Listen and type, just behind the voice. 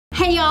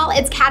Hey y'all,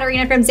 it's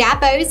Katarina from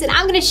Zappos, and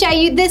I'm going to show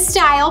you this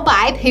style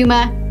by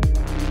Puma.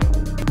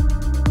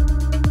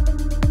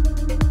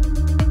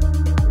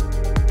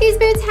 These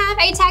boots have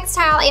a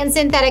textile and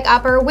synthetic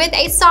upper with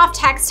a soft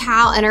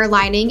textile inner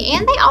lining,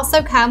 and they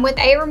also come with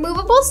a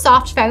removable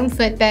soft foam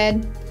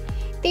footbed.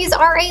 These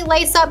are a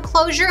lace-up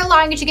closure,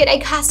 allowing you to get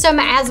a custom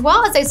as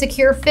well as a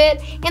secure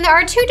fit, and there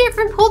are 2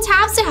 different pull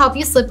tabs to help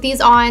you slip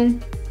these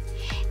on.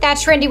 That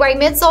trendy white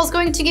midsole is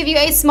going to give you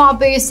a small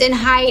boost in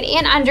height,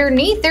 and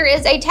underneath there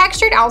is a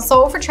textured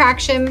outsole for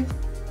traction.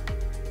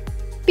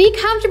 Be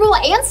comfortable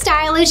and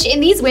stylish in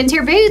these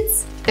winter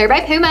boots. They're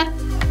by Puma.